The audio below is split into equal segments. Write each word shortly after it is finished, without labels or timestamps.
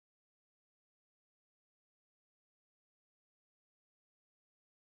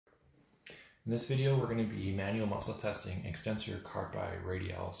In this video, we're going to be manual muscle testing Extensor Carpi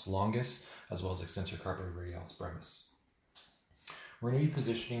Radialis Longus, as well as Extensor Carpi Radialis Brevis. We're going to be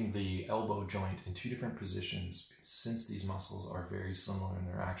positioning the elbow joint in two different positions since these muscles are very similar in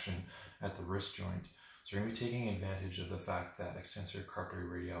their action at the wrist joint. So we're going to be taking advantage of the fact that Extensor Carpi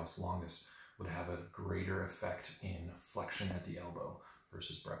Radialis Longus would have a greater effect in flexion at the elbow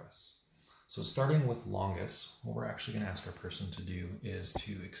versus Brevis. So starting with longus, what we're actually going to ask our person to do is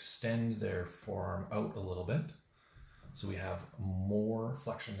to extend their forearm out a little bit. So we have more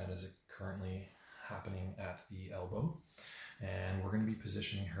flexion that is currently happening at the elbow. And we're going to be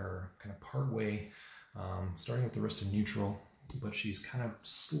positioning her kind of part way, starting with the wrist in neutral, but she's kind of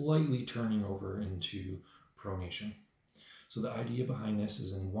slightly turning over into pronation. So the idea behind this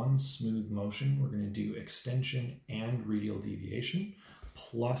is in one smooth motion, we're going to do extension and radial deviation,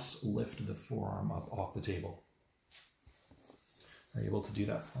 plus lift the forearm up off the table. Are you able to do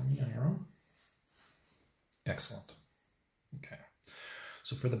that for me on your own? Excellent. Okay.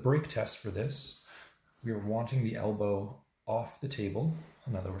 So for the break test for this, we are wanting the elbow off the table.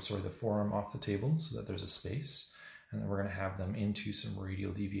 In other words, the forearm off the table so that there's a space. And then we're going to have them into some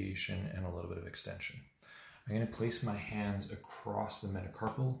radial deviation and a little bit of extension. I'm going to place my hands across the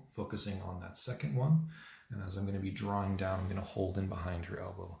metacarpal, focusing on that second one. And as I'm going to be drawing down, I'm going to hold in behind her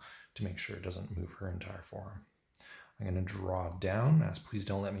elbow to make sure it doesn't move her entire forearm. I'm going to draw down, as please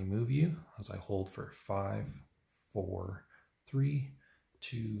don't let me move you, as I hold for 5, 4, 3,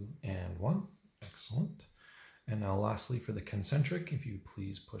 2, and 1. Excellent. And now lastly for the concentric, if you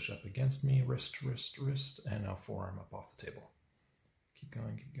please push up against me, wrist, wrist, wrist, and now forearm up off the table. Keep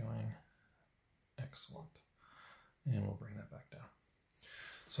going, keep going. Excellent. And we'll bring that back down.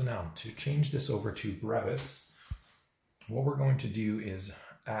 So now to change this over to Brevis, what we're going to do is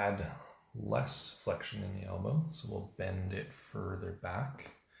add less flexion in the elbow. So we'll bend it further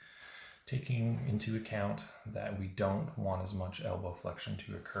back, taking into account that we don't want as much elbow flexion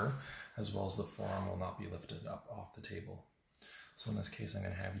to occur, as well as the forearm will not be lifted up off the table. So in this case, I'm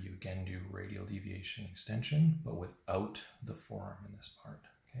going to have you again do radial deviation extension, but without the forearm in this part.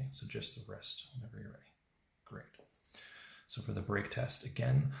 Okay, so just the wrist whenever you're ready. Great. So for the break test,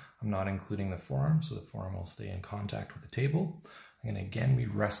 again, I'm not including the forearm, so the forearm will stay in contact with the table. I'm going to again be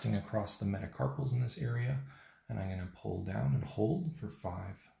resting across the metacarpals in this area, and I'm going to pull down and hold for 5,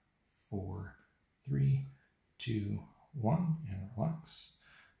 4, 3, 2, 1, and relax.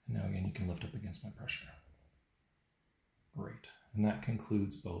 And now again, you can lift up against my pressure. Great. And that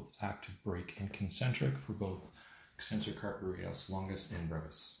concludes both active break and concentric for both Extensor Carpi Radialis Longus and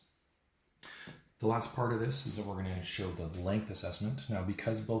Brevis. The last part of this is that we're going to show the length assessment. Now,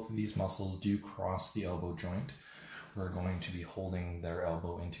 because both of these muscles do cross the elbow joint, we're going to be holding their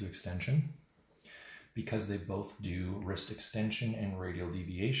elbow into extension. Because they both do wrist extension and radial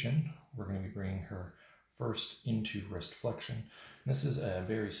deviation, we're going to be bringing her first into wrist flexion. And this is a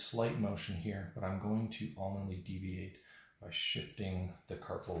very slight motion here, but I'm going to ulnarly deviate by shifting the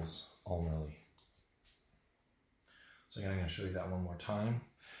carpals ulnarly. So again, I'm going to show you that one more time.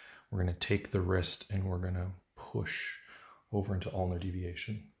 We're going to take the wrist and we're going to push over into ulnar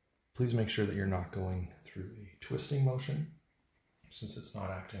deviation. Please make sure that you're not going through a twisting motion, since it's not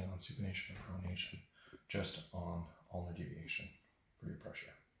acting on supination and pronation, just on ulnar deviation for your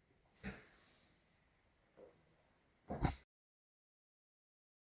pressure.